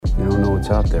what's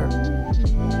out there.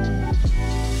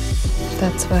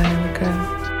 That's why I would go.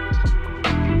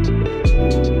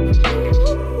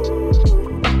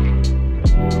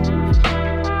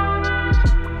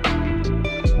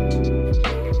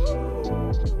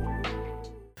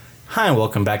 Hi, and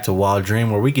welcome back to Wild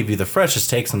Dream, where we give you the freshest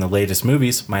takes on the latest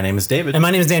movies. My name is David. And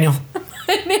my name is Daniel.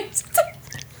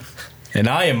 And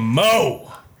I am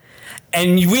Mo.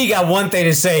 And we got one thing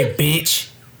to say, bitch.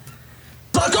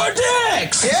 Suck our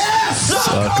dicks! Yeah!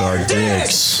 Suck our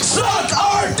dicks. Suck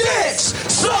our dicks!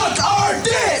 Suck our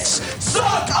dicks!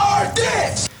 Suck our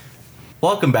dicks!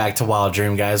 Welcome back to Wild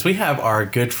Dream, guys. We have our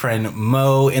good friend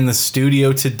Mo in the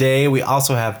studio today. We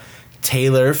also have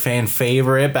Taylor, fan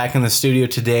favorite, back in the studio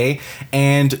today.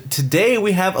 And today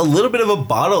we have a little bit of a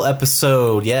bottle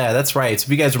episode. Yeah, that's right. So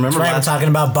if you guys remember That's right, we're talking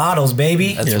about bottles,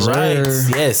 baby. That's Yes, right. sir.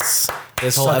 Yes.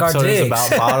 This whole Suck our episode is dicks.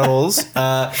 about bottles.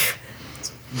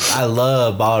 I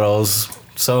love bottles.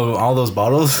 So all those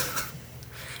bottles.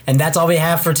 And that's all we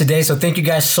have for today. So thank you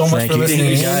guys so much Thank for you. listening.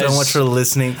 Thank you guys. so much for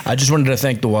listening. I just wanted to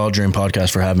thank the Wild Dream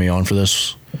podcast for having me on for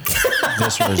this.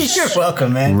 This was You're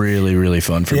welcome, man. really, really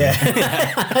fun for me.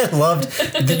 I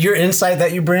loved your insight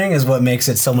that you bring is what makes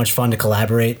it so much fun to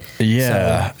collaborate.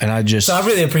 Yeah, and I just... So I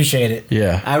really appreciate it.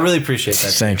 yeah. I really appreciate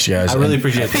that. Thanks, guys. I really And-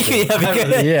 appreciate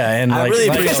that. Yeah, and I like... really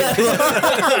like- appreciate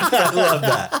I love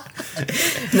that.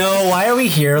 No, why are we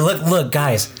here? Look,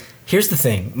 guys. Here's the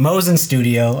thing. Mo's in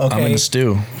studio. Okay, I'm in the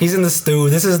stew. He's in the stew.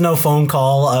 This is no phone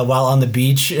call while on the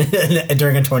beach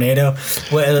during a tornado.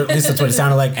 Well, at least that's what it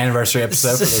sounded like. Anniversary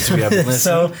episode for those of you who haven't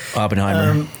listened. So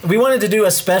Oppenheimer. we wanted to do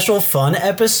a special fun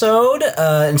episode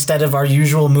instead of our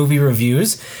usual movie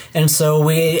reviews. And so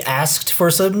we asked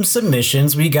for some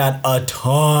submissions. We got a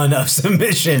ton of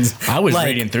submissions. I was Like-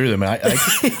 reading through them.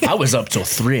 I was up till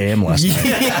 3 a.m. last night.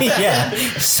 Yeah,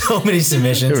 so many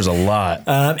submissions. There was a lot.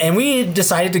 And we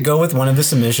decided to go with one of the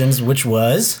submissions, which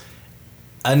was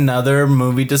Another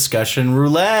movie discussion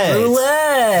roulette.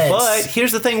 Roulette. But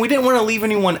here's the thing, we didn't want to leave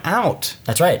anyone out.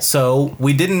 That's right. So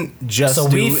we didn't just So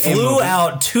do we a flew movie.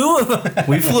 out two of them.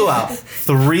 We flew out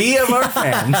 3 of our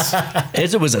fans.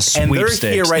 It was a And they're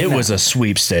sweepstakes. here right It now. was a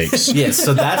sweepstakes. Yes,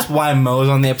 so that's why Mo's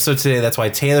on the episode today. That's why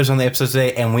Taylor's on the episode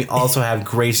today. And we also have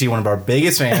Gracie, one of our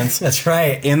biggest fans, That's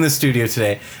right. in the studio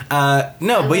today. We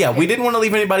didn't want to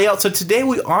leave anybody out. So today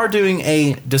we are doing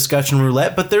a discussion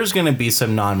roulette, but there's going to be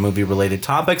some non-movie related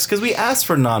topics because we asked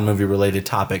for non-movie related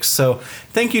topics. So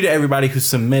thank you to everybody who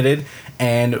submitted,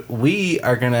 and we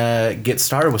are going to get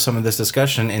started with some of this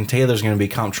discussion, and Taylor's going to be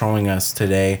controlling us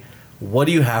today. What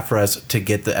do you have for us to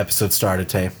get the episode started,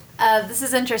 Tay? This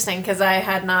is interesting because I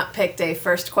had not picked a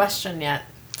first question yet.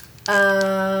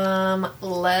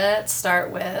 Let's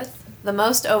start with the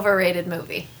most overrated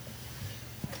movie.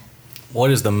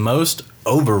 What is the most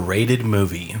overrated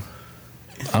movie?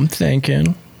 I'm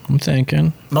thinking.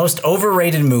 Most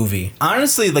overrated movie.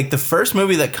 Honestly, like the first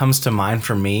movie that comes to mind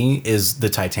for me is the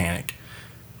Titanic.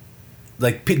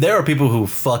 Like there are people who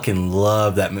fucking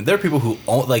love that movie. There are people who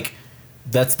like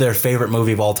that's their favorite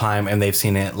movie of all time, and they've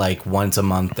seen it like once a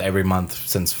month, every month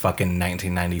since fucking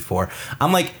 1994.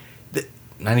 I'm like,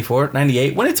 94,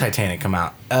 98. When did Titanic come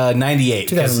out? 98.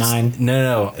 2009.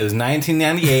 No, it was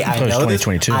 1998. I thought it was know this.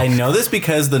 2022. I know this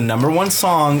because the number one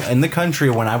song in the country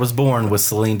when I was born was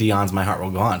Celine Dion's "My Heart Will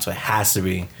Go On," so it has to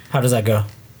be How does that go?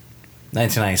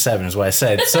 1997 is what I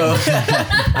said. So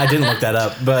I didn't look that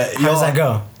up, but How does that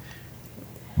go?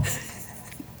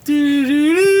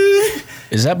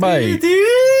 Is that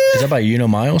by You Know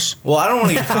Miles? Well, I don't want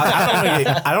to get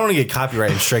I don't want to get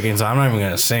copyright stricken, so I'm not even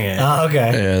going to sing it.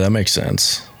 Okay. Yeah, that makes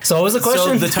sense. So what was the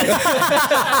question? So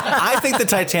I think the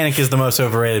Titanic is the most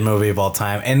overrated movie of all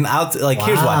time, and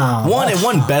here's why. One, it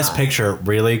won Best Picture.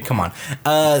 Really, come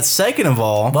on. Second of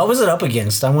all, what was it up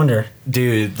against? I wonder.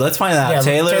 dude, let's find out. Yeah,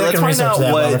 Taylor, Taylor let's can find research out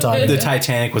that while we're what talking. the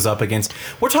Titanic was up against.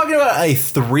 We're talking about a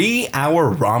 3-hour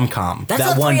rom-com. That's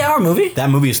a 3-hour movie? That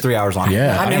movie is 3 hours long.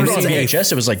 Yeah, I've I never mean, on seen it.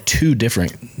 VHS, it was like 2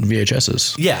 different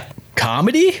VHSs. Yeah.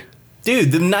 Comedy?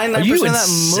 Dude, the 99% of you that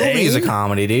movie is a insane?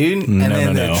 comedy, dude. No, and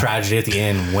then no. the tragedy at the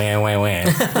end, wham. Well,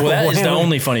 that is the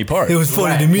only funny part. It was funny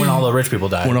Right, to me. when all the rich people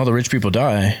died. When all the rich people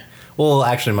die, Well,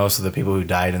 actually, most of the people who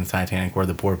died in the Titanic were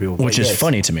the poor people. which But is yes.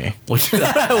 funny to me. Which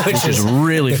Which is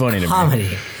really funny to me.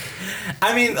 Comedy.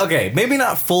 I mean, okay, maybe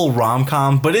not full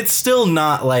rom-com, but it's still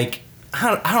not like,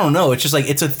 I don't know. It's just like,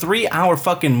 it's a 3-hour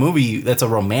fucking movie that's a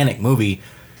romantic movie.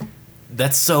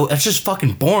 That's just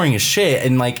fucking boring as shit.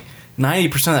 And like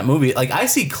 90% of that movie, like I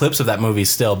see clips of that movie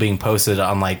still being posted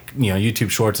on like, YouTube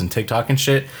Shorts and TikTok and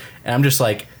shit. And I'm just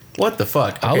like, what the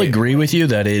fuck? I'll Okay. agree with you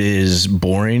that it is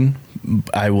boring,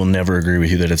 I will never agree with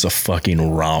you that it's a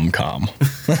fucking rom-com.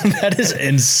 That is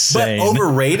insane. But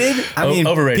overrated? I mean,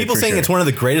 overrated people for saying sure. it's one of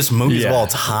the greatest movies of Yeah. all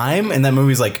time, and that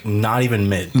movie's like not even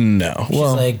mid. No.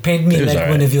 Well, Like, paint me it was like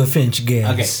alright. one of your French girls.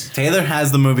 Okay, Taylor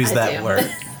has the movies I that do. were.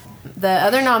 The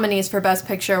other nominees for Best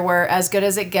Picture were As Good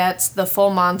as It Gets, The Full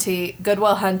Monty, Good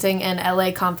Will Hunting, and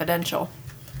L.A. Confidential.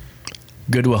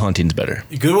 Good Will Hunting's better.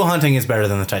 Good Will Hunting is better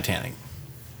than the Titanic,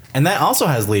 and that also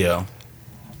has Leo.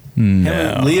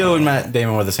 No. Leo and Matt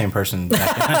Damon were the same person.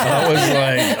 I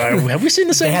was like, have we seen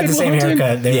the same? They had the Good Will same Hunting?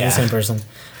 haircut. They were Yeah. the same person.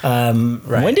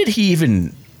 Right. When did he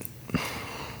even?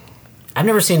 I've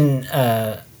never seen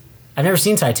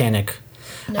Titanic.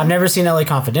 I've never seen LA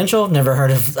Confidential. I've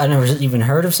never even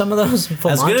heard of some of those.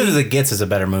 Full As Good Monty. as It Gets is a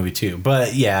better movie too,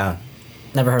 but yeah,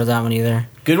 Never heard of that one either.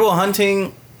 Good Will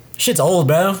Hunting. Shit's old,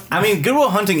 bro. I mean, Good Will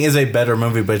Hunting is a better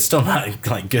movie, but it's still not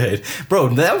like good, bro.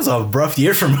 That was a rough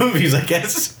year for movies, I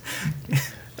guess.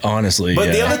 Honestly,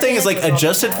 But the yeah. other thing is, like,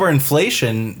 adjusted for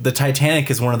inflation, the Titanic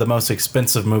is one of the most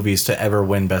expensive movies to ever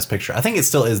win Best Picture. I think it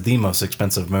still is the most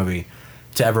expensive movie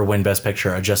to ever win Best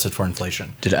Picture, adjusted for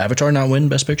inflation. Did Avatar not win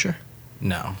Best Picture?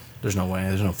 No, there's no way.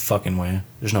 There's no fucking way.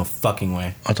 There's no fucking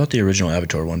way. I thought the original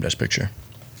Avatar won Best Picture.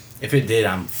 If it did,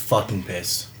 I'm fucking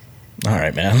pissed. All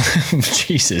right, man.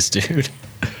 Jesus, dude.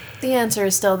 The answer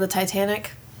is still the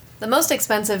Titanic. The most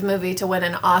expensive movie to win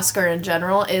an Oscar in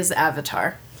general is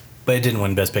Avatar. But it didn't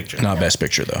win Best Picture. Not Best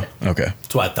Picture though. Okay.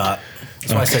 That's what I thought.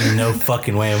 That's why I said no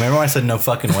fucking way. Remember when I said no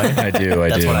fucking way? I do.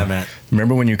 That's what I meant.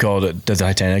 Remember when you called the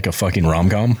Titanic a fucking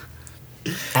rom-com?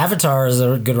 Avatar is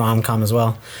a good rom-com as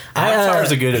well. Avatar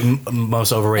is a good,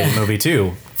 most overrated movie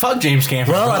too. Fuck James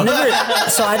Cameron. Well,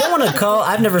 I don't want to call.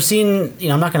 I've never seen.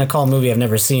 I'm not going to call a movie I've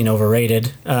never seen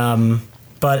overrated.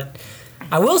 But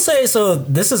I will say, so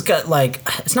this has got like,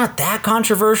 it's not that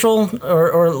controversial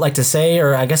or like to say,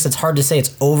 or I guess it's hard to say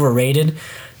it's overrated.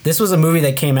 This was a movie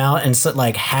that came out and so,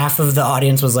 like half of the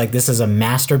audience was like, this is a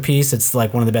masterpiece. It's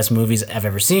like one of the best movies I've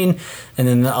ever seen. And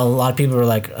then a lot of people were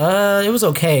like, it was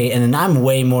okay. And then I'm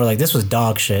way more like, this was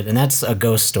dog shit. And that's A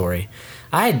Ghost Story.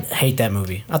 I hate that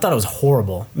movie. I thought it was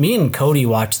horrible. Me and Cody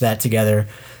watched that together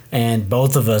and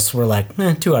both of us were like,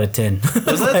 2 out of 10.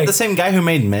 Was that Like, the same guy who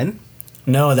made Men?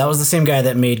 No, that was the same guy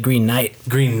that made Green Knight.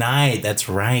 Green Knight, that's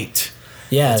right.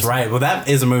 Yeah, That's right. Well, that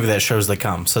is a movie that shows the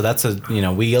cum. So that's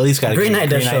we at least got to Green Knight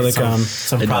does show the cum.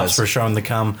 Some It props does. for showing the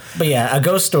cum. But yeah, A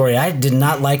Ghost Story. I did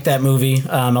not like that movie.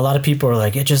 A lot of people are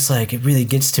like, it just like, it really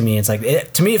gets to me. It's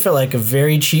like, to me, it felt like a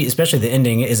very cheesy, especially the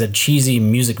ending is a cheesy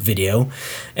music video.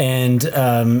 And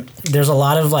there's a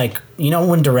lot of like,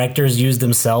 when directors use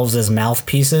themselves as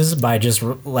mouthpieces by just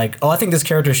like, oh, I think this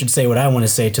character should say what I want to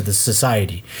say to the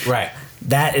society. Right.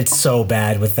 That, it's so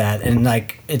bad with that. And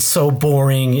like, it's so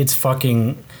boring. It's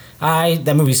fucking,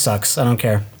 that movie sucks. I don't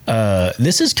care.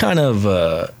 This is kind of.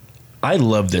 I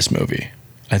love this movie.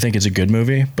 I think it's a good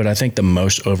movie, but I think the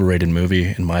most overrated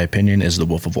movie, in my opinion, is The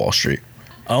Wolf of Wall Street.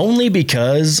 Only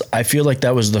because I feel like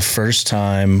that was the first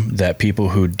time that people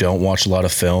who don't watch a lot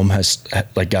of film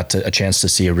got a chance to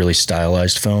see a really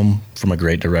stylized film from a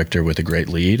great director with a great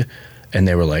lead, and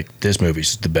they were like, "This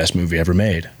movie's the best movie ever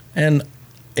made," and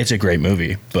it's a great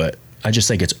movie, but I just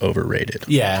think it's overrated.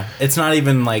 Yeah. It's not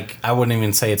even like, I wouldn't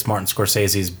even say it's Martin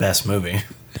Scorsese's best movie.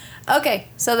 Okay,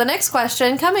 so the next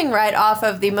question, coming right off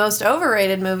of the most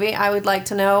overrated movie, I would like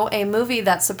to know a movie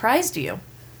that surprised you.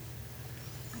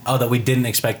 Oh, that we didn't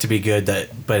expect to be good,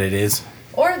 but it is.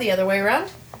 Or the other way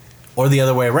around. Or the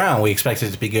other way around. We expected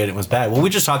it to be good. It was bad. Well, we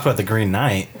just talked about The Green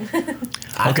Knight.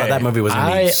 I thought that movie was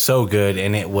going to be so good,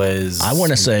 and it was. I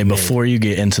want to say, before you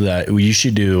get into that, you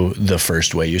should do the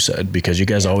first way you said, because you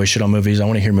guys always shit on movies. I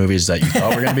want to hear movies that you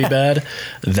thought were going to be bad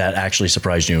that actually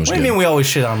surprised you and was What do good. you mean we always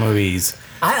shit on movies?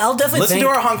 I'll definitely Listen think, to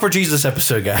our Honk for Jesus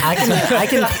episode, guys.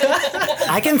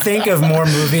 I can think of more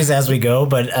movies as we go,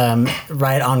 but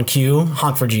right on cue,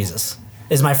 Honk for Jesus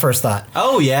is my first thought.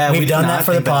 Oh yeah, We've did done not that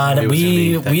for the think that pod. movie was gonna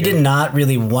be that We good. did not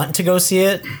really want to go see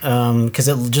it because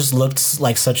it just looked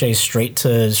like such a straight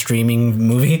to streaming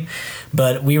movie,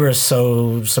 but we were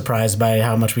so surprised by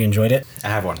how much we enjoyed it. I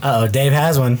have one. Oh, Dave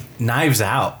has one. Knives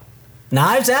Out.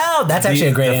 Knives Out. That's actually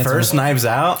a great the answer. first Knives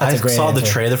Out. That's I a great saw the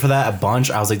answer. trailer for that a bunch.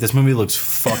 I was like, this movie looks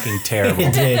fucking terrible.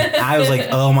 It did. I was like,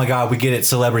 oh my god, we get it.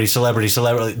 Celebrity,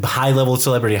 high level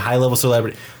celebrity. You know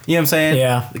what I'm saying?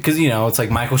 Yeah. Because it's like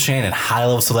Michael Shannon, high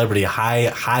level celebrity,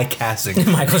 high casting.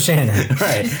 Michael Shannon.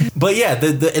 Right. But yeah,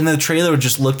 the trailer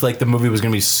just looked like the movie was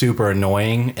gonna be super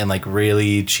annoying and like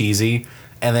really cheesy.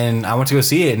 And then I went to go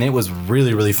see it, and it was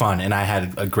really, really fun, and I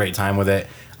had a great time with it.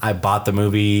 I bought the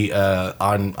movie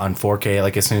on 4K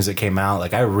like as soon as it came out.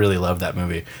 Like I really loved that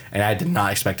movie, and I did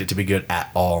not expect it to be good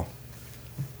at all.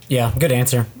 Yeah, good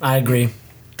answer. I agree.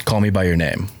 Call Me by Your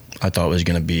Name. I thought it was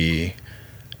gonna be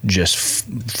just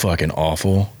fucking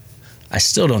awful. I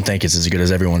still don't think it's as good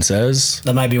as everyone says.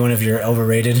 That might be one of your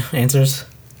overrated answers.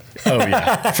 Oh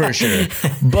yeah, for sure.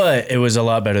 But it was a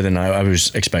lot better than I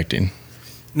was expecting.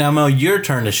 Now, Mo, your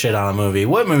turn to shit on a movie.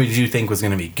 What movie did you think was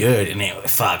going to be good and it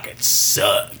fucking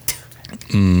sucked?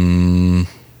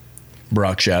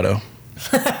 Brock Shadow.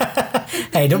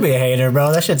 Hey, don't be a hater,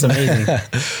 bro. That shit's amazing.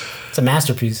 It's a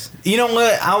masterpiece. You know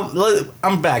what?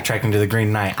 I'm backtracking to The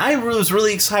Green Knight. I was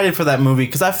really excited for that movie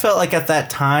because I felt like at that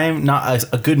time, not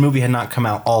a good movie had not come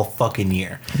out all fucking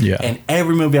year. Yeah. And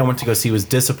every movie I went to go see was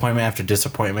disappointment after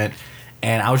disappointment.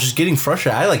 And I was just getting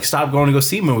frustrated. I stopped going to go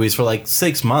see movies for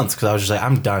 6 months because I was just like,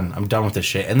 I'm done with this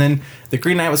shit. And then The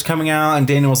Green Knight was coming out, and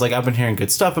Daniel was like, I've been hearing good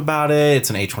stuff about it.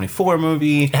 It's an A24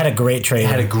 movie. It had a great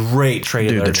trailer.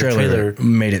 Dude, the trailer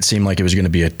made it seem like it was going to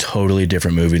be a totally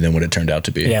different movie than what it turned out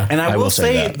to be. Yeah. And I will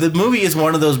say that. the movie is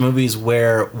one of those movies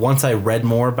where once I read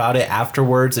more about it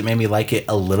afterwards, it made me like it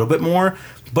a little bit more.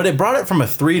 But it brought it from a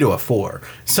 3 to a 4.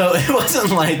 So it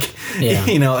wasn't like,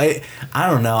 I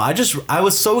don't know. I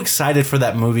was so excited for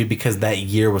that movie because that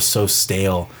year was so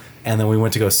stale. And then we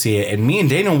went to go see it. And me and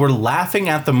Daniel were laughing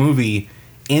at the movie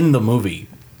in the movie,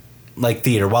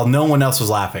 theater, while no one else was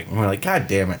laughing. And we're like, God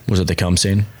damn it. Was it the cum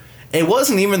scene? It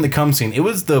wasn't even the cum scene. It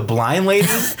was the blind lady.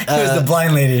 It was the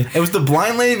blind lady. It was the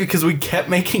blind lady because we kept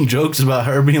making jokes about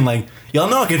her being like, y'all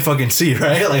know I can fucking see,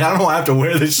 right? I don't know why I have to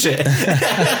wear this shit.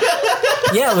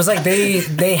 Yeah, it was like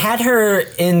they had her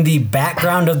in the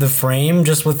background of the frame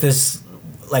just with this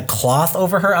cloth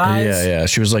over her eyes. Yeah.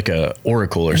 She was like a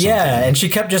oracle or something. Yeah, and she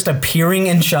kept just appearing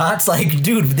in shots.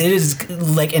 Dude, it is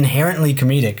inherently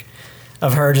comedic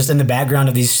of her just in the background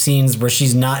of these scenes where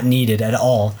she's not needed at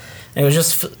all. It was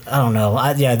just, I don't know.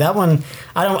 That one,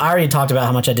 I already talked about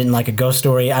how much I didn't like A Ghost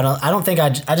Story. I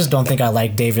just don't think I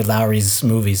like David Lowery's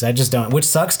movies. I just don't, which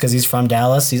sucks because he's from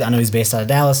Dallas. I know he's based out of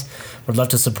Dallas. Would love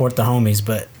to support the homies,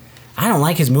 but I don't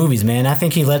like his movies, man. I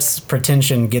think he lets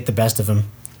pretension get the best of him.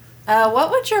 What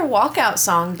would your walkout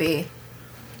song be?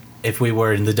 If we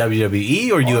were in the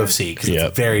WWE or UFC, because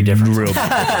it's very different. Real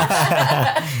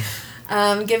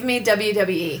Give me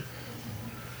WWE.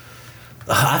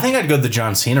 I think I'd go the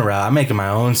John Cena route. I'm making my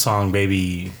own song,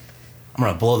 baby. I'm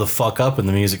gonna blow the fuck up in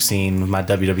the music scene with my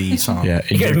WWE song. Yeah,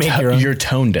 You gotta make your own. you're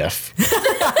tone deaf.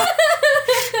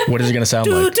 What is it gonna sound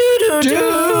like? But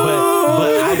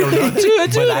I don't know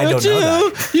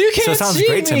that. You can't So it sounds see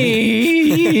great to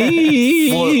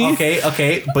me. Well,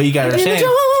 okay, but you gotta understand.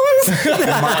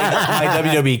 my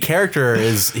WWE character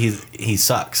he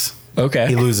sucks. Okay.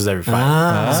 He loses every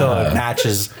fight, so it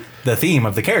matches the theme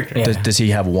of the character. Yeah. Does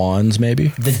he have wands? Maybe.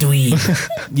 The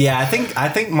dweeb. Yeah, I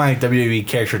think my WWE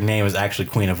character name is actually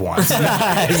Queen of Wands.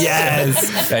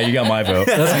 Yes. Hey, you got my vote.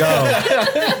 Let's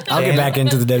go. I'll get back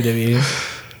into the WWE.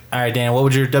 All right, Dan, what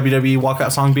would your WWE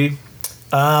walkout song be?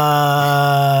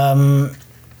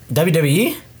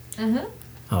 WWE? Mm-hmm.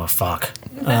 Oh, fuck.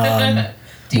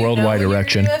 Do you Worldwide know your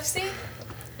Erection. UFC?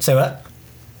 Say what?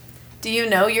 Do you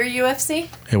know your UFC?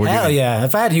 Hey, what do you Hell think? yeah.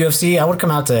 If I had UFC, I would come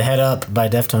out to Head Up by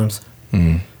Deftones.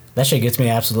 That shit gets me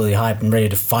absolutely hyped and ready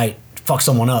to fight, fuck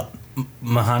someone up.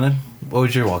 Muhammad, what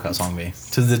would your walkout song be?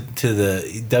 To the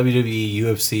WWE,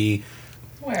 UFC,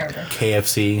 Wherever.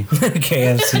 KFC.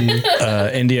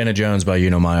 KFC. Indiana Jones by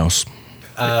Miles.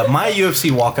 My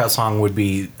UFC walkout song would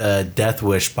be Death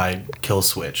Wish by Kill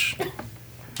Switch.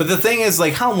 But the thing is,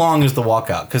 how long is the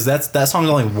walkout? Because that song's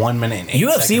only 1 minute and 8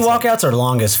 UFC seconds. walkouts are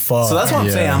long as fuck. So that's what I'm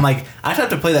Yeah. saying. I'm like, I'd have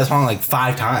to play that song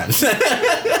 5 times.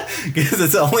 Because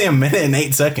it's only 1 minute and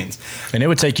 8 seconds. And it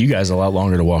would take you guys a lot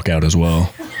longer to walk out as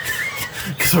well.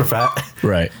 Because we're fat.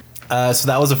 Right. So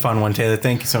that was a fun one, Taylor.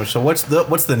 Thank you so much. So what's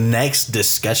the next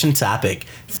discussion topic?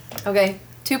 Okay,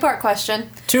 2-part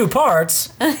question. 2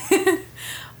 parts.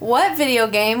 What video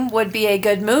game would be a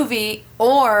good movie,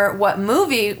 or what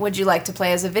movie would you like to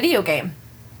play as a video game?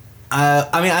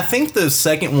 I think the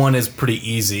second one is pretty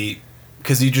easy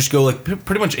because you just go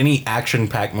pretty much any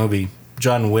action-packed movie.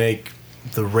 John Wick,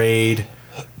 The Raid,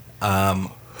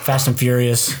 Fast and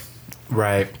Furious.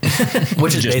 right?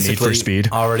 Which is Just Need basically for Speed.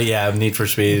 already Need for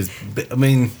Speed. I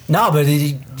mean, No, but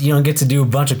you don't get to do a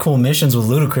bunch of cool missions with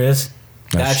Ludacris.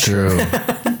 That's That's true.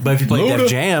 but if you play Luda. Def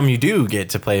Jam, you do get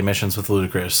to play missions with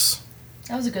Ludacris.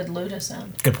 That was a good Luda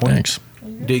sound. Good point. Thanks.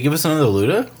 Dude, give us another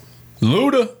Luda.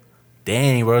 Luda.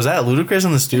 Dang, bro, is that Ludacris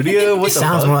in the studio? What the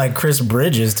Sounds fuck? more like Chris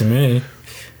Bridges to me.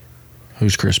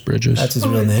 Who's Chris Bridges? That's his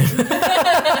real name.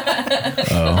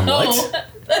 Oh,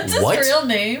 that's his What? real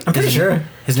name. I'm pretty sure.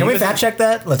 His Can name we isn't- fact check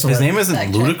that? His name isn't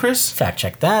Fact check. Ludacris? fact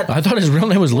check that. I thought his real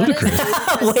name was What is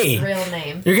Ludacris. his Wait. real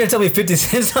name? You're gonna tell me 50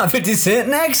 Cent's not 50 Cent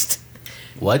next?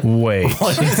 What? Wait.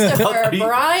 Christopher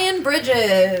Brian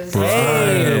Bridges.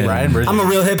 Hey, Ryan Bridges. I'm a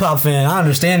real hip hop fan. I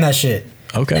understand that shit.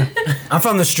 Okay. I'm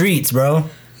from the streets, bro.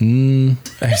 Hey,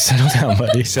 settle down,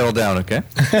 buddy. Settle down, okay?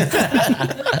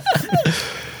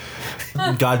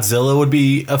 Godzilla would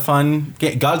be a fun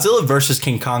game. Godzilla versus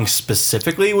King Kong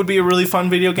specifically would be a really fun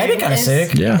video game. That'd be kind of It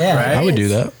sick. is. Yeah, Right? I would do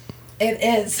that. It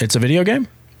is. It's a video game?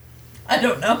 I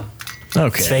don't know.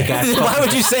 Okay. Fake ass. Why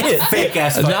would you say it? Fake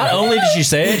ass. Not only did she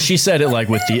say it, she said it like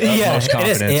with the utmost it is.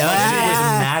 confidence.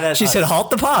 mad at She us. said,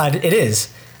 "Halt the pod." It is.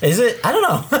 Is it? I don't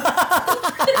know.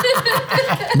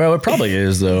 Bro, it probably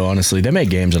is though. Honestly, they make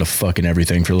games out of fucking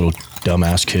everything for little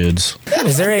dumbass kids.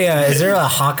 Is there a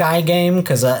Hawkeye game?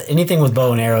 Because anything with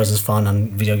bow and arrows is fun on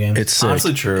video games. It's sick.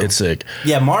 Honestly true. It's sick.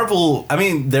 Yeah, Marvel. I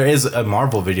mean, there is a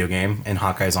Marvel video game, and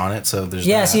Hawkeye's on it, so there's.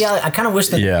 yeah. that. See, I kind of wish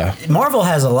that. Yeah. Marvel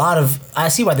has a lot of. I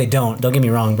see why they don't. Don't get me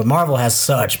wrong, but Marvel has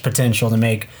such potential to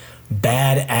make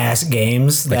badass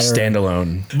games Like that are.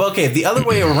 standalone. But okay, the other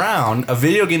way around, a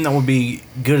video game that would be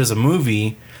good as a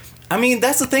movie. I mean,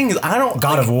 that's the thing is, I don't.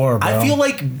 God of War, bro. I feel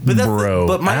like, but that's Bro,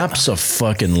 but my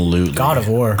abso-fucking-lutely. God of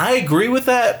War. I agree with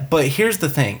that, but here's the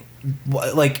thing.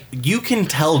 Like, you can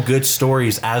tell good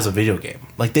stories as a video game.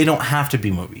 Like, they don't have to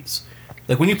be movies.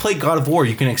 Like, when you play God of War,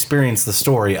 you can experience the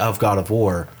story of God of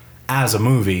War as a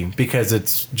movie because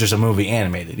it's just a movie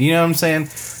animated. You know what I'm saying?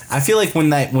 I feel like when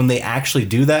they actually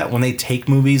do that, when they take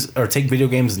movies or take video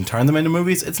games and turn them into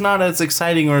movies, it's not as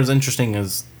exciting or as interesting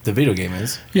as the video game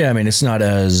is. Yeah, I mean, it's not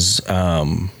as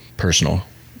personal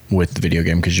with the video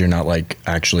game because you're not like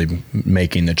actually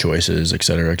making the choices, et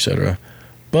cetera, et cetera.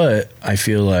 But I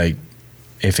feel like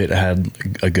if it had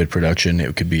a good production,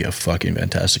 it could be a fucking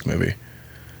fantastic movie.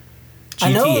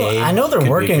 I know could be they're a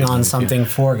working good on movie. something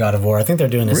for God of War. I think they're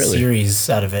doing a Really? series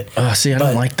out of it. See, I But-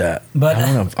 don't like that. but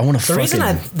I want a the reason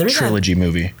fucking the reason trilogy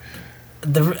movie.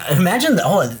 Imagine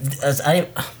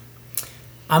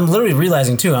I'm literally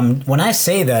realizing too. When I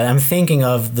say that, I'm thinking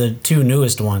of the two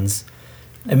newest ones.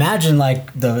 Imagine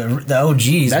like the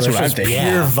OGs. That's where what I'm it's just thinking. pure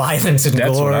Yeah. violence and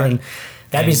That's gore, what and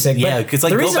that'd be sick. Yeah, But because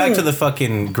like the go back reason- to the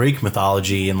fucking Greek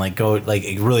mythology and like go like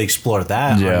really explore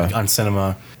that Yeah. on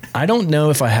cinema. I don't know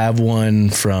if I have one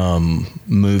from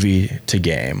movie to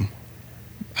game.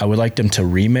 I would like them to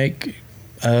remake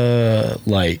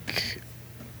like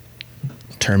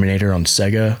Terminator on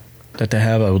Sega that they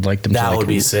have. I would like them That to like, would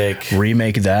be sick.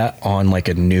 remake that on like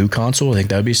a new console. I think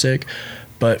that would be sick.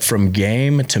 But from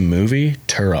game to movie,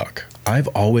 Turok. I've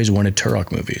always wanted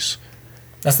Turok movies.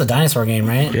 that's the dinosaur game,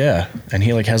 right? Yeah, and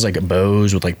he like has like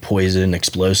bows with like poison,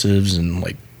 explosives, and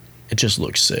like it just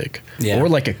looks sick. Yeah. Or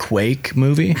like a Quake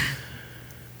movie.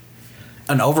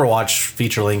 An Overwatch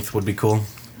feature length would be cool.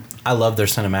 I love their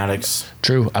cinematics.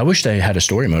 True. I wish they had a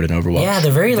story mode in Overwatch. Yeah,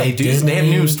 they're very like They do. Disney. They have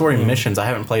new story Yeah. missions. I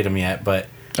haven't played them yet, but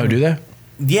Oh, do they?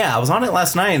 yeah, I was on it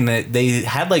last night and they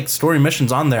had like story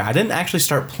missions on there. I didn't actually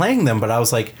start playing them, but I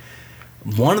was like,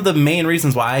 one of the main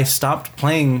reasons why I stopped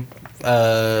playing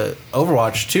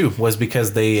Overwatch 2 was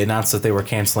because they announced that they were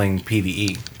canceling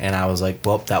PvE, and I was like,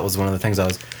 well, that was one of the things I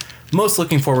was most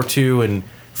looking forward to, and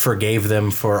forgave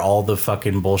them for all the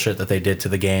fucking bullshit that they did to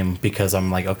the game because I'm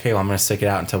like, okay, well, I'm gonna stick it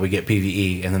out until we get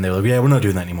PvE, and then they were like, yeah, we're not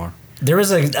doing that anymore. There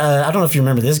was I don't know if you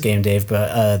remember this game, Dave,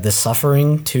 but The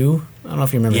Suffering 2. I don't know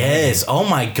if you remember. Yes. Oh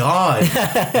my god.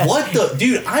 What the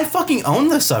dude? I fucking own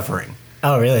The Suffering. That.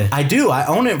 Oh, really? I do. I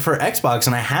own it for Xbox,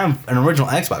 and I have an original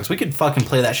Xbox. We could fucking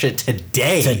play that shit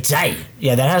today. Today.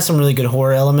 Yeah, that has some really good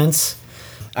horror elements.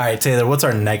 All right, Taylor. What's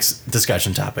our next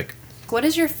discussion topic? What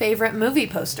is your favorite movie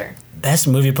poster? Best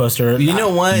movie poster. You know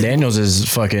what? Daniels is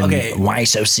fucking. Okay. Why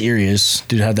so serious?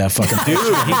 Dude had that fucking. Dude,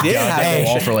 he did have that that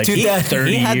wall shit. for like Dude, that-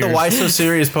 30 He had years. the Why So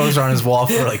Serious poster on his wall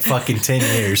for like fucking 10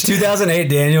 years. 2008,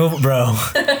 Daniel, bro.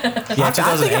 Yeah,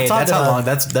 2008. talked That's how about- long.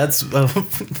 That's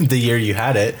the year you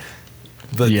had it.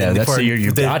 But Yeah, that's the year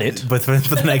you got it. But for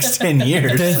the next 10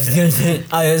 years.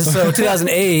 So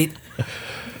 2008,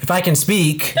 if I can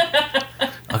speak.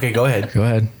 Okay, go ahead. Go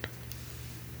ahead.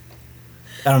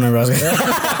 I don't remember what I was going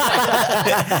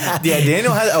to Yeah,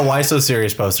 Daniel had a Why So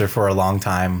Serious poster for a long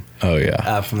time. Oh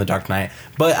yeah. From The Dark Knight.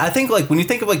 But I think like when you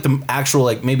think of like the actual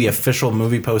like maybe official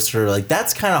movie poster, like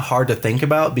that's kind of hard to think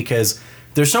about because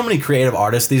there's so many creative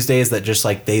artists these days that just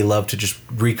like they love to just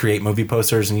recreate movie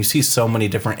posters, and you see so many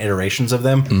different iterations of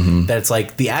them that it's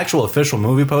like the actual official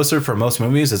movie poster for most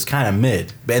movies is kind of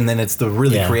mid, and then it's the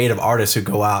really Yeah. creative artists who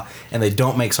go out and they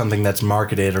don't make something that's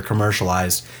marketed or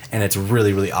commercialized, and it's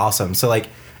really really awesome. So like,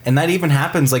 and that even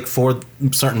happens like for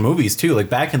certain movies too. Like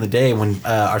back in the day when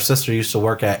our sister used to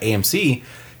work at AMC,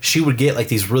 she would get like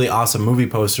these really awesome movie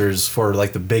posters for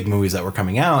like the big movies that were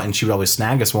coming out, and she would always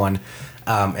snag us one.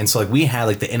 And so like we had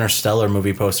like the Interstellar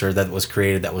movie poster that was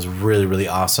created that was really, really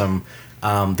awesome.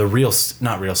 The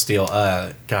not Real Steel.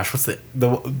 Gosh, what's the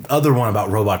other one about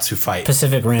robots who fight?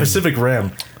 Pacific Rim. Pacific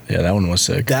Rim. Yeah, that one was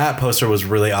sick. That poster was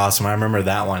really awesome. I remember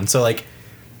that one. So like,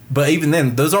 but even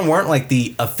then, those weren't like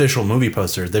the official movie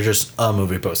poster. They're just a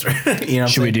movie poster. You know?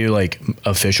 Should we do like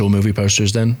official movie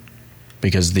posters then?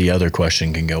 Because the other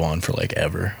question can go on for like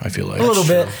ever. I feel like A little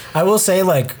bit. I will say,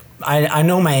 like, I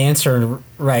know my answer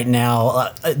right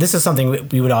now. This is something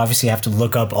we would obviously have to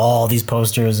look up all these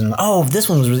posters and this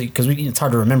one was really, because it's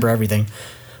hard to remember everything.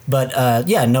 But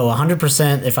yeah, no,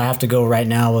 100%. If I have to go right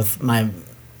now with my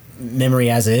memory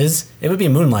as is, it would be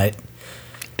Moonlight.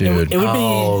 Dude. It would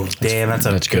Oh, be. damn, that's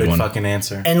a good one. fucking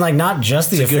answer. And like not just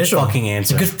the It's a good official fucking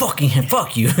answer. It's a good fucking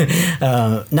fuck you.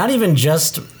 Not even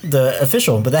just the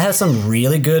official, but that has some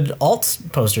really good alt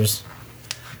posters.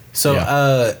 So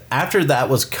Yeah. after that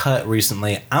was cut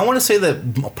recently, I want to say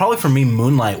that probably for me,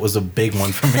 Moonlight was a big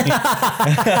one for me.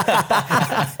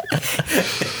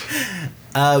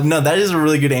 No, that is a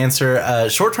really good answer.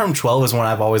 Short Term 12 is one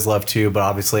I've always loved too, but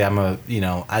obviously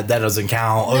that doesn't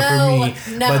count for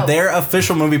me. No. But their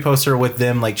official movie poster with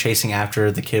them like chasing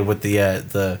after the kid with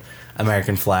the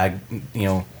American flag,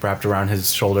 wrapped around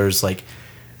his shoulders, like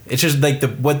it's just like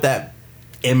what that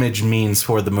image means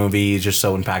for the movie is just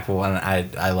so impactful,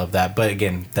 and I love that. But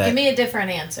again, Give me a different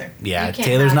answer. yeah, You can't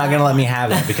Taylor's have not that gonna let me one. have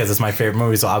that because it's my favorite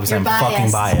movie, so obviously You're I'm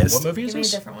fucking biased. What movie is Give me a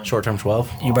this? different one. Short Term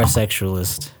 12. You're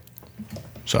bisexualist.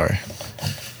 Sorry.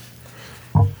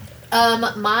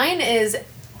 Mine is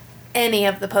any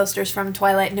of the posters from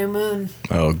Twilight New Moon.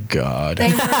 Oh God. They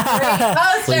were great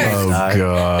posters. Oh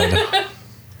God.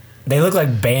 They look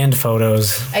like band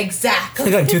photos. They Exactly.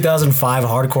 look like 2005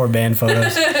 hardcore band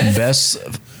photos. Best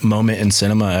moment in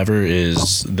cinema ever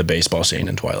is the baseball scene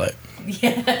in Twilight.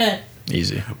 Yeah.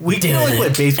 Easy. We can only play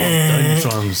baseball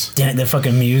thunderstorms. Damn, the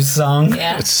fucking Muse song.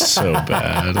 Yeah. It's so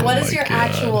bad. What Oh is my your God.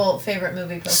 actual favorite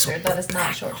movie poster that is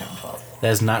not Short Term 12?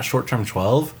 That is not Short Term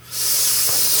 12.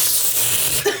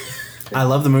 I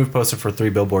love the movie poster for 3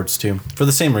 Billboards too, for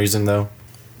the same reason though.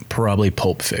 Probably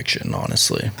Pulp Fiction,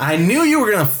 honestly. I knew you were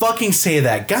gonna fucking say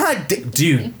that.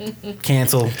 Dude,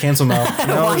 cancel Mo.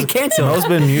 Why cancel? Mo's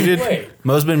been muted. Wait.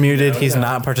 Mo's been muted. He's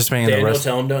not participating in the rest.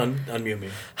 tell him to unmute me.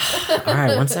 All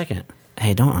right, 1 second.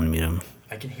 Hey, don't unmute him.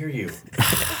 I can hear you.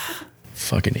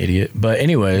 Fucking idiot. But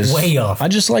anyways, Way off. I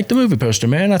just like the movie poster,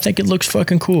 man. I think it looks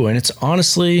fucking cool, and it's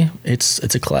honestly, it's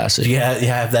a classic. Yeah, you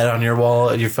have that on your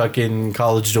wall at your fucking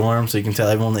college dorm, so you can tell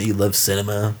everyone that you love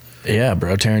cinema. Yeah,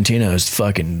 bro. Tarantino is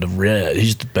fucking the red.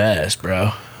 He's the best,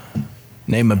 bro.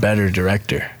 Name a better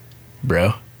director,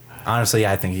 bro. Honestly,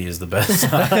 I think he is the best.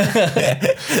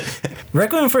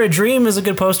 Requiem for a Dream is a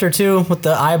good poster too, with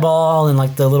the eyeball and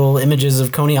like the little images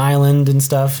of Coney Island and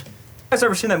stuff. You guys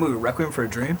ever seen that movie Requiem for a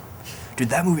Dream? Dude,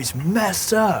 that movie's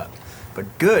messed up.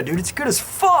 But good, dude. It's good as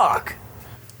fuck.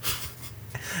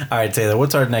 All right, Taylor,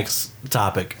 what's our next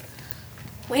topic?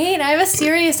 Wait, I have a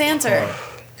serious answer.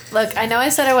 Look, I know I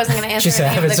said I wasn't going to answer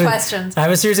any of the questions. I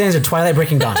have a serious answer. Twilight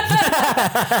Breaking Dawn.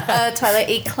 Twilight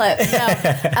Eclipse.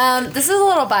 No. This is a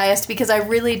little biased because I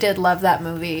really did love that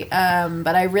movie,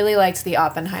 but I really liked the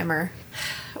Oppenheimer.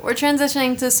 We're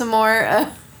transitioning to some more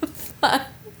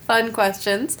fun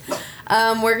questions.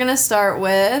 We're going to start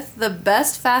with the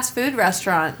best fast food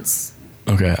restaurants.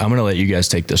 Okay, I'm gonna let you guys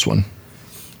take this one,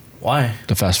 Why?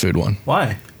 the fast food one.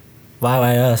 Why?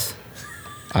 Why us?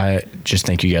 I just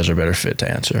think you guys are better fit to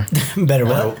answer. Better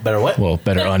what? Better what? Well,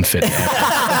 better unfit. To answer.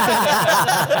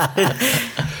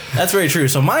 That's very true.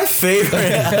 So my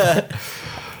favorite,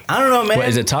 I don't know, man. What,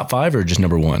 is it top 5 or just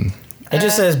number 1? It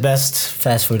just says best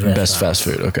fast food restaurant. Best fast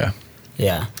food. Okay.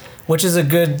 Yeah, which is a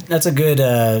good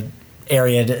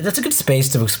area. That's a good space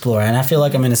to explore, and I feel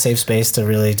like I'm in a safe space to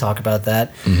really talk about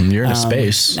that. You're in a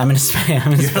space. I'm in a space.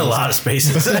 You're in a lot of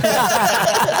spaces.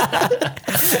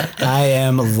 I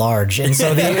am large, and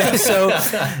so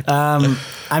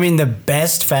I mean, the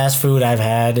best fast food I've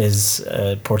had is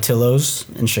Portillo's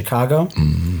in Chicago.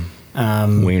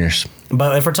 Wieners.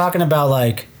 But if we're talking about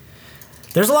like,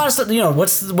 there's a lot of stuff.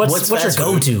 What's your fast food?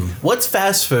 go-to? What's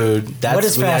fast food? That's, What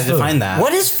is we fast gotta food? define that.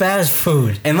 What is fast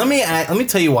food? And let me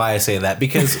tell you why I say that,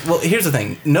 because well, here's the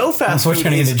thing: no fast food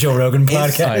Unfortunately, the Joe Rogan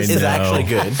podcast. is actually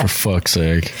good. For fuck's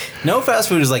sake. No fast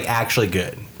food is like actually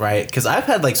good, right? Because I've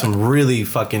had like some really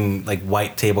fucking like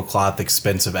white tablecloth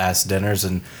expensive ass dinners,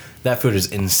 and that food is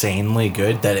insanely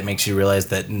good that it makes you realize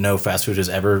that no fast food has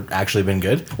ever actually been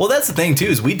good. Well, that's the thing too,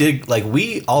 is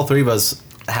we all three of us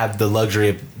have the luxury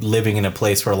of living in a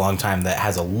place for a long time that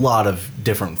has a lot of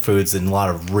different foods and a lot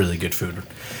of really good food.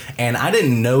 And I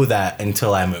didn't know that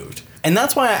until I moved. And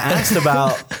that's why I asked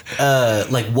about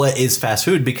like what is fast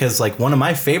food, because like one of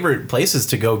my favorite places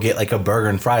to go get like a burger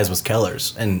and fries was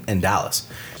Keller's in Dallas.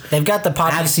 They've got the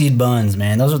poppy seed buns,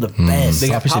 man. Those are the best. They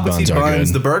got poppy seed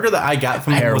buns. The burger that I got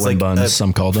from them was like buns,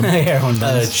 some called them. Heroin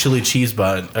buns. Chili cheese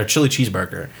bun or chili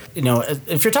cheeseburger. You know,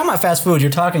 if you're talking about fast food, you're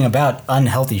talking about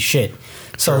unhealthy shit.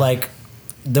 So like,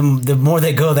 the more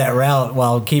they go that route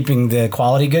while keeping the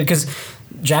quality good, because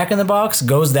Jack in the Box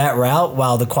goes that route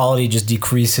while the quality just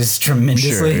decreases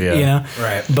tremendously. Sure, yeah. You know,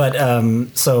 Right. But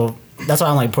so that's why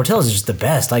I'm like, Portillo's is just the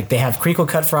best. Like, they have crinkle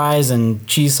cut fries and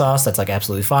cheese sauce that's like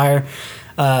absolutely fire.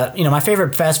 You know, my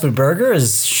favorite fast food burger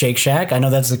is Shake Shack. I know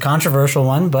that's a controversial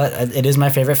one, but it is my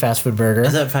favorite fast food burger.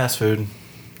 Is that fast food?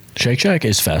 Shake Shack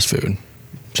is fast food.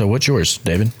 So what's yours,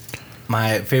 David?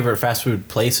 My favorite fast food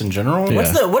place in general?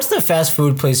 Yeah. What's the fast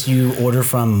food place you order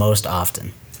from most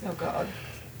often? Oh God.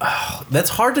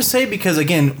 That's hard to say because,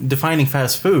 again, defining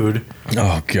fast food,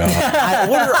 Oh God! I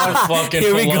order on Fucking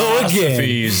Here we go again.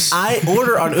 philosophies. I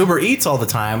order on Uber Eats all the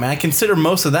time, and I consider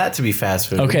most of that to be fast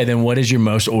food. Okay, then what is your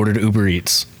most ordered Uber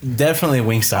Eats? Definitely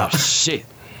Wingstop. Shit.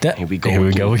 Here we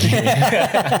go again.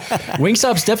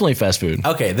 Wingstop's definitely fast food.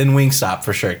 Okay, then Wingstop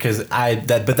for sure. Because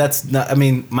but that's not. I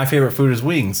mean, my favorite food is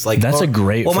wings. Like That's a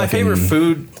great Well, my favorite fucking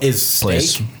food is steak.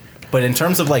 place. But in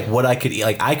terms of like what I could eat,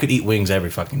 like I could eat wings every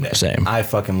fucking day. Same. I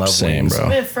fucking love Same, wings. bro.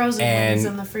 We have frozen And- wings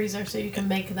in the freezer, so you can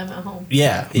make them at home.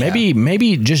 Yeah, yeah.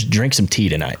 Maybe just drink some tea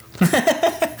tonight.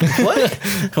 What?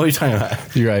 What are you talking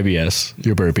about? Your IBS.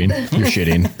 You're burping. You're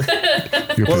shitting.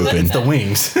 You're Well, pooping. it's the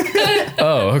wings.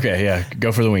 Oh, okay, yeah.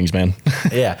 Go for the wings, man.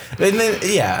 Yeah, and then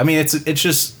I mean it's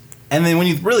just, and then when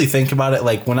you really think about it,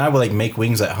 like when I would like make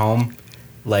wings at home,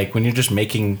 like when you're just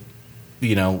making,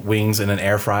 you know, wings in an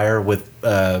air fryer with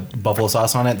buffalo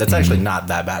sauce on it, that's actually not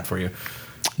that bad for you.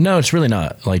 No, it's really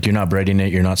not. Like, you're not breading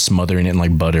it. You're not smothering it in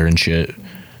like butter and shit.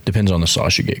 Depends on the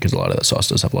sauce you get, because a lot of that sauce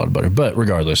does have a lot of butter. But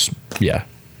regardless, yeah,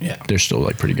 they're still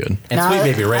like pretty good. And Now, Sweet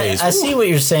Baby Ray's, I see what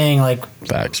you're saying. Like,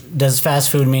 Facts. does fast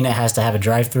food mean it has to have a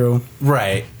drive-through?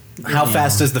 right? How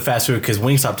fast is the fast food? Because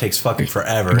Wingstop takes fucking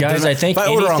forever. Guys, I think if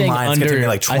I order anything online, it's gonna take under me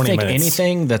like 20 I think minutes.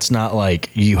 anything that's not like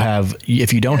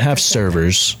if you don't have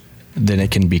servers, then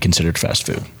it can be considered fast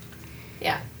food.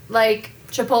 Yeah, like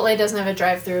Chipotle doesn't have a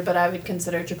drive-through, but I would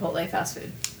consider Chipotle fast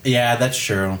food. Yeah, that's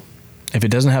true. If it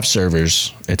doesn't have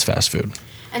servers, it's fast food.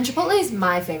 And Chipotle is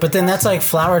my favorite. But then fast that's like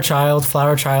Flower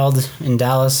Child in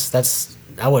Dallas.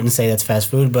 I wouldn't say that's fast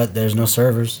food, but there's no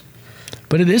servers.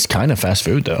 But it is kind of fast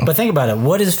food, though. But think about it.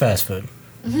 What is fast food?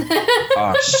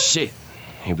 Oh shit.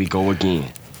 Here we go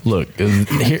again. Look,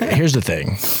 here's the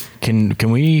thing. Can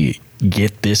we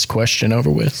get this question over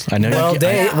with? I know.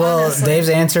 Well, honestly. Dave's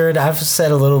answered. I've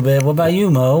said a little bit. What about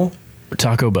you, Mo?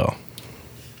 Taco Bell.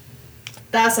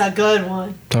 That's a good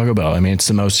one. Taco Bell. I mean, it's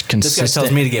the most This consistent. guy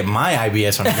tells me to get my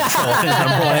IBS under control. His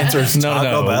number one answer is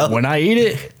Taco Bell. When I eat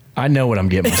it, I know what I'm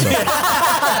getting myself.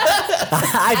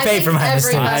 I pay think for my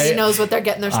mistakes. everybody knows what they're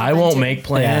getting themselves I won't into. make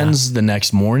plans the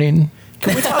next morning.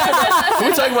 Can we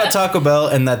talk about Taco Bell,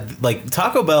 and that like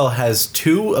Taco Bell has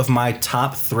two of my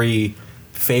top 3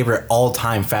 favorite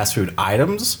all-time fast food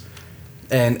items,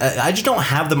 and I just don't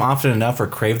have them often enough or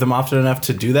crave them often enough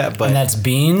to do that. But And that's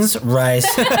beans, rice.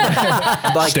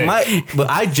 like but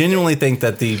I genuinely think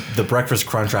that the breakfast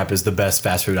crunch wrap is the best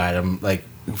fast food item. Like,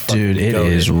 Dude, it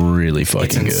is really It's fucking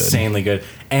good. insanely good.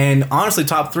 And honestly,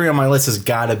 top 3 on my list has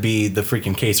got to be the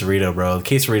freaking quesarito, bro. The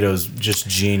quesarito is just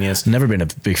genius. Never been a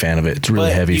big fan of it. It's really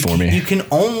But heavy you for can- me. You can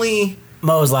only.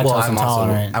 Mo's lactose Well,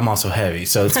 intolerant. I'm also heavy,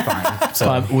 so it's fine.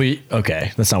 So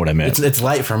Okay, that's not what I meant. it's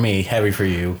light for me, heavy for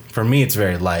you. For me, it's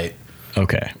very light.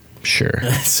 Okay, sure.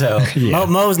 So Yeah.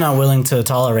 Mo's not willing to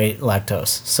tolerate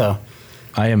lactose, so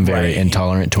I am very Right.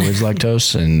 intolerant towards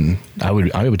lactose, and I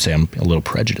would say I'm a little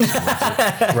prejudiced.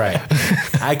 right,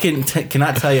 I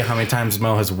cannot tell you how many times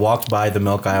Mo has walked by the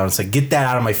milk aisle and said, "Get that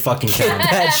out of my fucking town."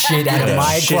 that shit out of Get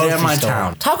my that shit out of grocery my store.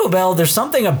 town. Taco Bell, there's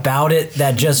something about it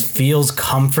that just feels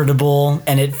comfortable,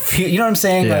 and you know what I'm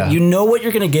saying? Yeah. Like, you know what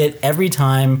you're gonna get every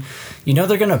time. You know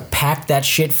they're gonna pack that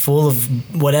shit full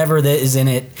of whatever that is in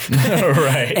it.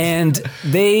 Right. And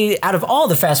they, out of all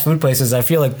the fast food places, I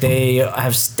feel like they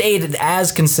have stayed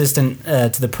as consistent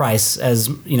to the price as,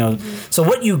 you know. So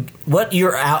what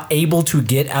you're able to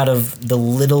get out of the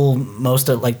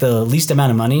the least amount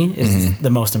of money is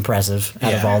the most impressive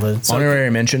out of Yeah. all the.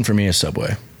 Honorary mention for me is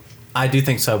Subway. I do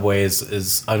think Subway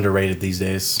is underrated these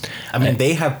days. I mean,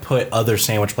 they have put other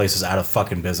sandwich places out of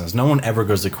fucking business. No one ever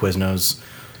goes to Quiznos.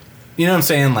 You know what I'm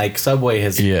saying? Like Subway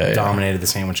has Yeah. dominated the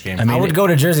sandwich game. I mean, I would go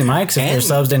to Jersey Mike's if their And-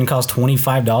 subs didn't cost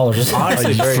 $25.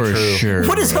 honestly, very for true. sure.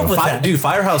 What is bro. up with that? Dude,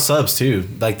 Firehouse subs too.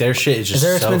 Like their shit is just Is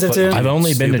there so expensive fucking too? I've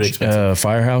only been stupid to expensive.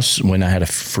 Firehouse when I had a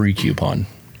free coupon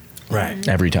Right.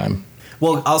 every time.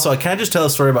 Well, also, can I just tell a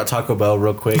story about Taco Bell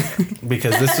real quick?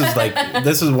 Because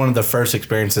this is one of the first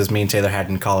experiences me and Taylor had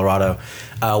in Colorado.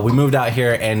 We moved out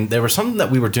here, and there was something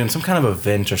that we were doing, some kind of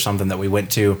event or something that we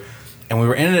went to, and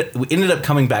we ended up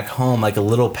coming back home like a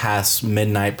little past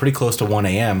midnight, pretty close to 1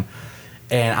 a.m.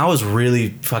 And I was really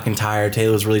fucking tired.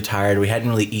 Taylor was really tired. We hadn't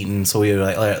really eaten, so we were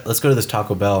like, all right, let's go to this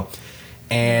Taco Bell.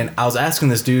 And I was asking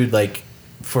this dude like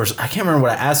I can't remember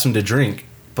what I asked him to drink.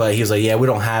 But he was like, yeah, we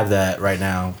don't have that right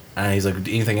now. And he's like,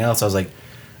 anything else? I was like,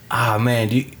 man,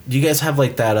 do you guys have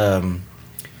like that,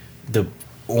 the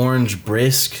orange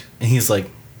brisk? And he's like,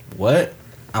 what?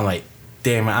 I'm like,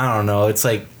 damn, I don't know. It's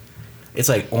like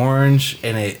orange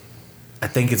and I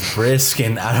think it's brisk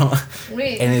and I don't,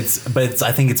 Wait. and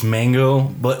I think it's mango.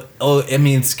 But, I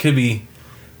mean, it could be,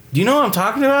 do you know what I'm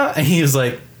talking about? And he was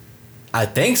like, I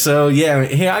think so. Yeah,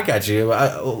 here, I got you.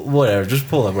 Whatever, just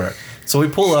pull up where. So we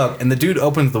pull up, and the dude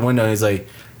opens the window, and he's like,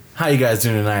 how you guys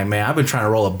doing tonight, man? I've been trying to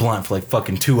roll a blunt for like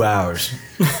fucking 2 hours.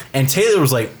 And Taylor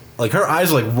was like her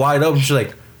eyes were like wide open. She's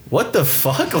like, what the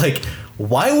fuck? Like,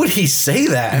 why would he say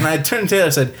that? And I turned to Taylor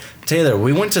and said, Taylor,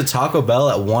 we went to Taco Bell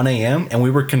at 1 a.m. and we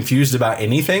were confused about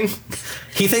anything.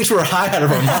 He thinks we're high out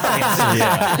of our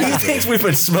minds. He thinks we've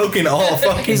been smoking all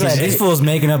fucking He's like, day. these fools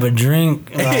making up a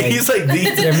drink. Like, He's like,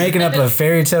 they're making up a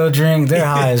fairy tale drink. They're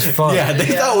high as fuck. yeah, they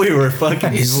thought we were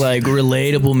fucking. He's like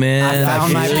relatable, man. I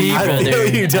found my people. I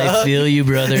feel you, I dog. feel you,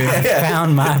 brother.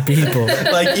 Found my people.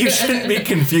 Like, you shouldn't be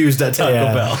confused at Taco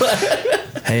Yeah. Bell.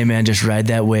 Hey, man, just ride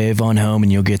that wave on home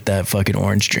and you'll get that fucking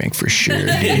orange drink for sure, dude.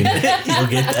 You'll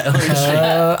get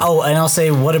that. And I'll say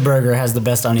Whataburger has the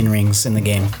best onion rings in the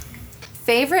game.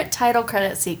 Favorite title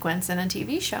credit sequence in a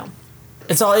TV show?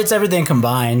 It's everything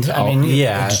combined. I mean,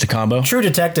 yeah. Just a combo. True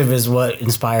Detective is what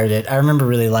inspired it. I remember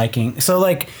really liking. So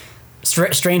like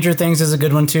Stranger Things is a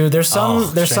good one too. There's some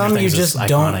Stranger you Things is just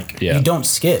don't iconic. Yeah. you don't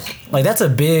skip. Like that's a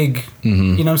big, you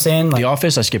know what I'm saying? Like The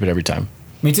Office, I skip it every time.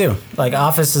 me too. Like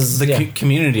Office is The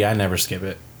Community, I never skip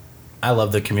it. I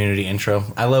love the Community intro.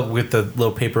 I love with the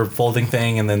little paper folding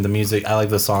thing and then the music. I like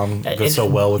the song. It goes so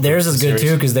well with theirs the is good series.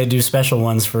 too because they do special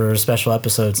ones for special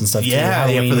episodes and stuff. Yeah,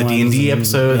 too. yeah, for the Halloween D&D ones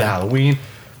episode, the yeah. Halloween.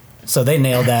 So they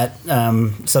nailed that.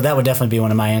 So that would definitely be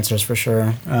one of my answers for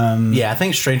sure. Yeah, I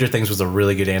think Stranger Things was a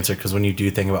really good answer because when you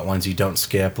do think about ones you don't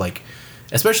skip, like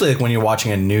especially like when you're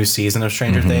watching a new season of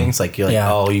Stranger Things, like you're like,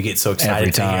 Yeah. oh, you get so excited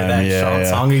Every to hear time, that yeah.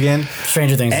 song again.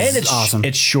 Stranger Things And is it's awesome.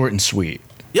 It's short and sweet.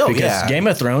 Yo, because yeah. Game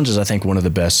of Thrones is, I think, one of the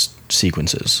best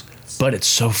sequences. But it's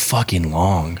so fucking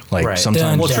long. Like Right.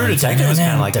 sometimes. Well, True Detective is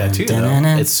kind of like that too, though.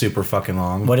 Dun-dun-dun-dun. It's super fucking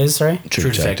long. What is, sorry? True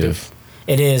Detective.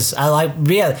 It is. I like,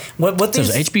 yeah. What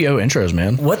Those these HBO intros,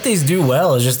 man. what these do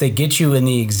well is just they get you in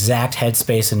the exact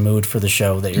headspace and mood for the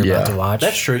show that you're about Yeah. to watch.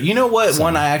 That's true. You know what?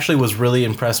 One I actually was really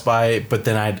impressed by, but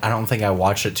then I don't think I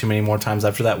watched it too many more times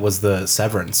after that was the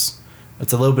Severance.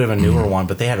 It's a little bit of a newer one,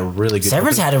 but they had a really good.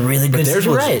 Severance had a really but good. theirs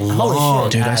You're was right. Holy long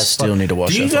shit. Dude, I as still fuck. need to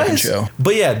watch Do you that fucking guys- show.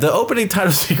 But yeah, the opening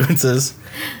title sequences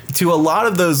to a lot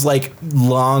of those like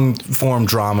long form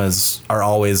dramas are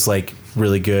always like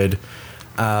really good.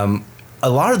 A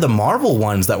lot of the Marvel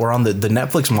ones that were on the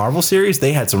Netflix Marvel series,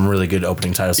 they had some really good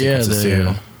opening title Yeah, sequences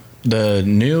too. the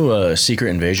new Secret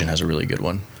Invasion has a really good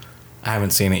one. I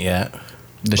haven't seen it yet.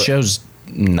 The show's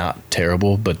not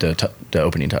terrible, but the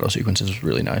opening title sequence is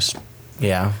really nice.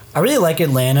 Yeah. I really like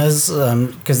Atlanta's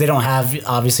because they don't have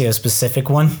obviously a specific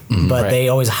one, but Right. they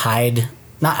always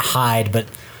not hide, but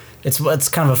it's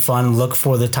kind of a fun look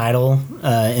for the title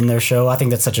in their show. I think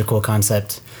that's such a cool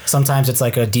concept. Sometimes it's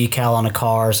like a decal on a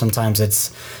car. Sometimes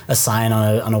it's a sign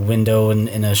on a window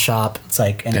in a shop. It's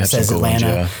like and They it have some says cool ones,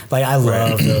 Atlanta. yeah. Like I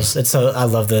love those. I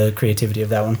love the creativity of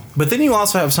that one. But then you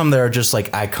also have some that are just like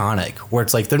iconic, where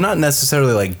it's like they're not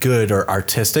necessarily like good or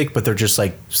artistic, but they're just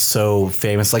like so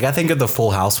famous. Like I think of the Full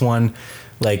House one,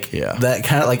 like Yeah. that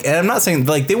kind of like. And I'm not saying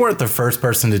like they weren't the first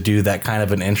person to do that kind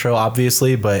of an intro,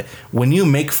 obviously, but when you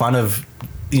make fun of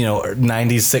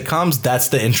 90s sitcoms, that's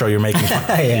the intro you're making fun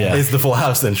of. Yeah. Is the Full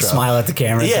House intro. Smile at the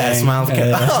camera. Yeah, thing. smile at the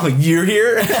camera. Oh, you're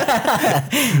here?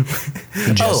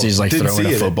 Jesse's like didn't throwing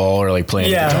see a it. football or like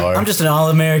playing Yeah, guitar. I'm just an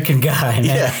all-American guy.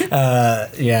 Man.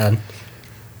 Yeah.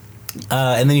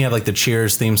 And then you have like the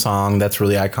Cheers theme song. That's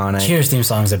really iconic. Cheers theme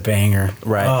song's a banger.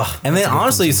 Right. Ugh, and that's then a good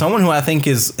honestly, theme someone who I think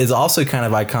is also kind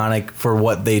of iconic for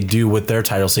what they do with their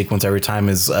title sequence every time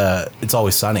is It's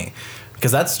Always Sunny.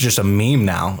 Because that's just a meme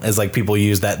now. Is like people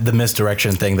use the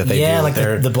misdirection thing that they do. like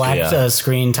the black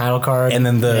screen title card, and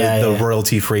then the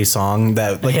royalty free song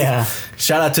that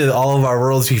shout out to all of our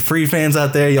royalty free fans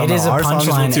out there. Y'all it is a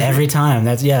punchline every time.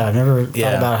 That's I've never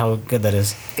thought about how good that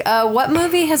is. What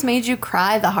movie has made you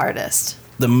cry the hardest?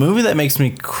 The movie that makes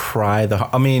me cry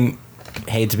I mean,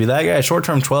 hate to be that guy. Short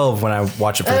Term 12. When I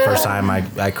watched it for the first time,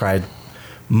 I cried.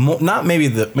 Not maybe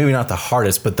not the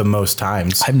hardest, but the most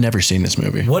times. I've never seen this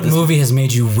movie. What movie has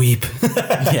made you weep?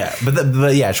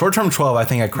 but Short Term 12. I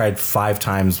think I cried 5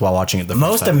 times while watching it. The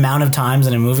most first time. amount of times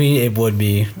in a movie, it would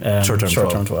be Short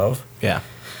Term 12. Yeah.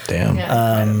 Damn.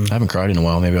 I haven't cried in a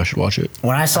while. Maybe I should watch it.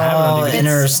 When I saw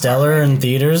Interstellar in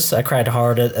theaters, I cried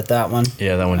hard at that one.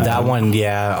 Yeah, that one. That one,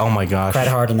 yeah. Oh my gosh. Cried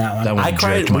hard in that one. That one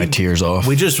jerked my tears off.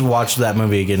 We just watched that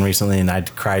movie again recently, and I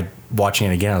cried watching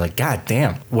it again. I was like, God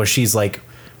damn. Where she's like,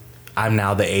 I'm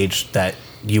now the age that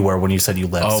you were when you said you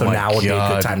left, so now would be a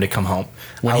good time to come home.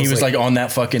 When he was like on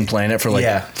that fucking planet for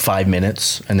 5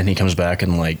 minutes, and then he comes back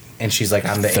and she's like,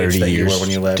 I'm the age that you were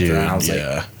when you left. Dude, and I was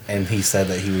like, and he said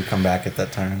that he would come back at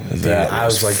that time. I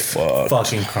was like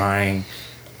fucking crying.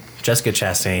 Jessica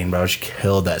Chastain, bro, she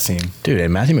killed that scene. Dude,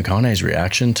 and Matthew McConaughey's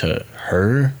reaction to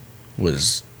her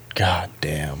was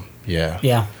goddamn. Yeah.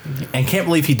 Yeah. And can't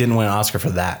believe he didn't win an Oscar for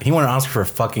that. He won an Oscar for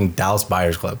fucking Dallas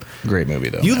Buyers Club. Great movie,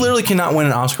 though. You literally cannot win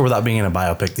an Oscar without being in a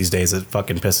biopic these days. It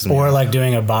fucking pisses me off. Or like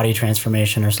doing a body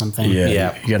transformation or something.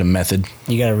 Yeah. You got a method.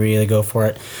 You got to really go for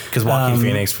it. Because Joaquin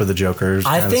Phoenix for the Joker.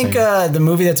 I think the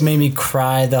movie that's made me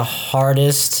cry the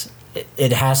hardest,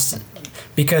 it has to,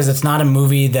 because it's not a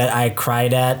movie that I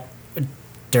cried at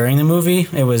during the movie.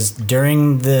 It was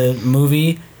during the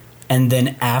movie. And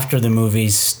then after the movie,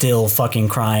 still fucking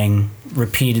crying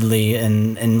repeatedly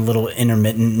in little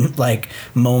intermittent like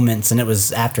moments, and it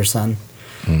was After Sun.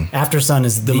 After Sun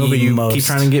is the movie you most. Keep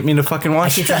trying to get me to fucking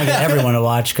watch. I keep trying to get everyone to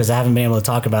watch because I haven't been able to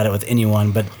talk about it with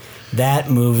anyone. But that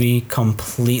movie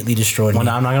completely destroyed me. Well,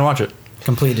 now I'm not gonna watch it.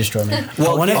 Completely destroyed me.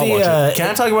 Well, can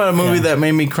I talk about a movie that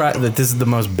made me cry? That this is the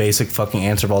most basic fucking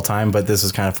answer of all time, but this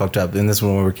is kind of fucked up. And this is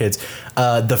when we were kids.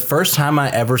 The first time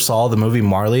I ever saw the movie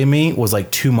Marley and Me was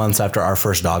like 2 months after our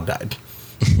first dog died.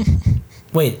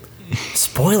 Wait,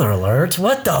 spoiler alert!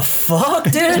 What the fuck,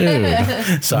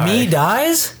 dude? Sorry. Me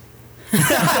dies?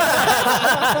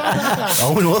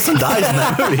 Owen Wilson dies in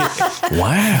that movie.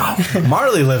 Wow.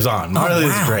 Marley lives on. Marley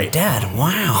is great. Dad,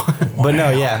 wow. But no,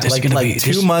 yeah, like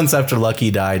 2 months after Lucky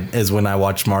died is when I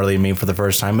watched Marley and Me for the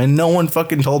first time, and no one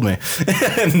fucking told me.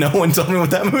 No one told me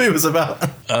what that movie was about.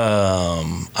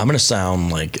 I'm gonna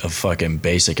sound like a fucking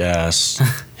basic ass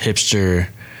hipster.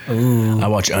 Ooh. I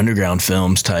watch underground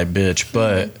films type bitch,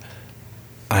 but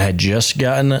I had just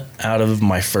gotten out of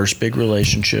my first big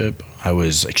relationship. I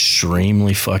was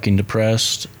extremely fucking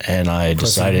depressed, and I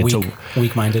decided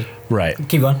weak-minded. Right.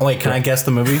 Keep going. Wait, can I guess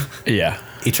the movie? Yeah.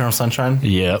 Eternal Sunshine?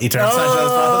 Yeah. Eternal Sunshine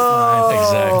is mine.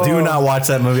 Exactly. Do not watch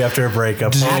that movie after a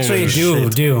breakup. Actually,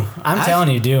 do. I'm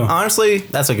telling you, do. Honestly,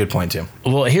 that's a good point, too.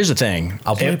 Well, here's the thing.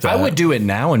 I would do it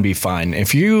now and be fine.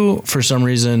 If you, for some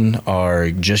reason, are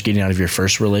just getting out of your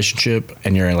first relationship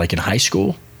and you're like in high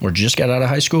school or just got out of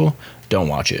high school, don't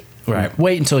watch it. Right.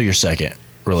 Wait until your second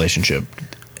relationship.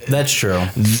 That's true.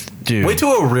 Dude. Wait till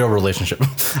a real relationship.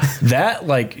 That,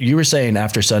 like you were saying,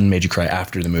 After Sun made you cry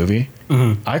after the movie.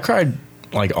 Mm-hmm. I cried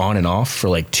like on and off for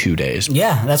like 2 days.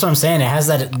 Yeah, that's what I'm saying. It has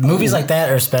that. Movies like that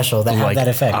are special. That have that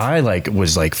effect. I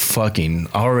was fucking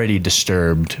already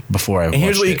disturbed before I watched it. And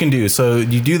here's what you can do. So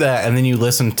you do that, and then you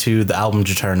listen to the album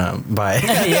Juturna by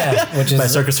which is by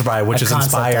Circus Survive, which is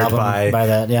inspired by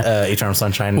that. Yeah. Eternal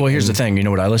Sunshine. Well, here's the thing. You know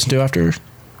what I listened to after?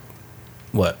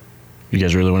 What? You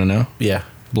guys really want to know? Yeah.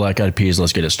 Black Eyed Peas,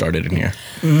 Let's Get It Started in here.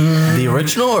 The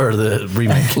original or the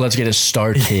remake? Let's get it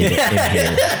started in here.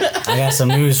 I got some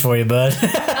news for you, bud.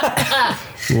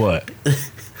 What?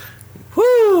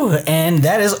 Woo! And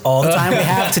that is all the time we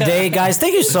have today, guys.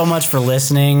 Thank you so much for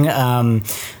listening.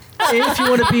 If you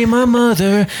want to be my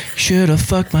mother, should have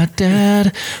fucked my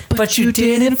dad. But you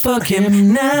didn't fuck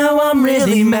him. Now I'm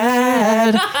really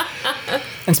mad.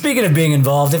 And speaking of being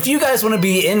involved, if you guys want to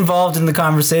be involved in the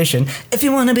conversation, if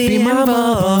you want to be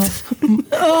involved,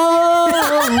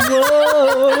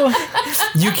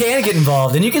 you can get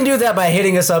involved. And you can do that by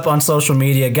hitting us up on social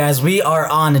media. Guys, we are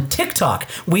on TikTok,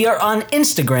 we are on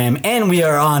Instagram, and we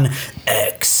are on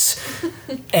X.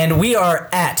 And we are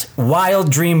at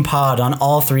Wild Dream Pod on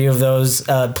all 3 of those.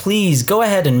 Please go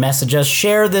ahead and message us.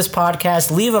 Share this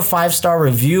podcast. Leave a 5-star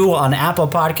review on Apple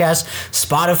Podcasts,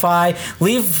 Spotify.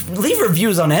 Leave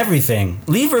reviews on everything.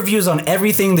 Leave reviews on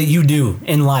everything that you do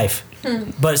in life.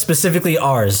 but specifically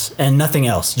ours and nothing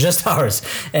else, just ours.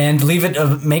 And leave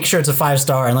it. Make sure it's a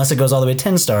 5-star unless it goes all the way to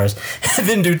 10 stars.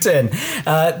 Then do 10.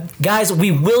 Guys,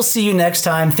 we will see you next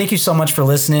time. Thank you so much for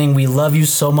listening. We love you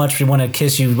so much. We want to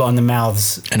kiss you on the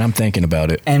mouths. And I'm thinking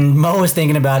about it. And Mo is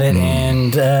thinking about it.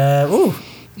 And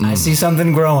I see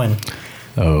something growing.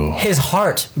 Oh. His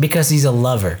heart, because he's a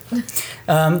lover.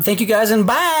 Thank you guys, and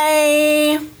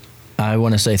bye. I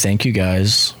want to say thank you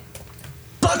guys.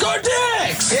 Suck our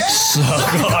dicks!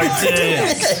 Suck our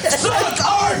dicks. Suck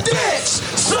our dicks!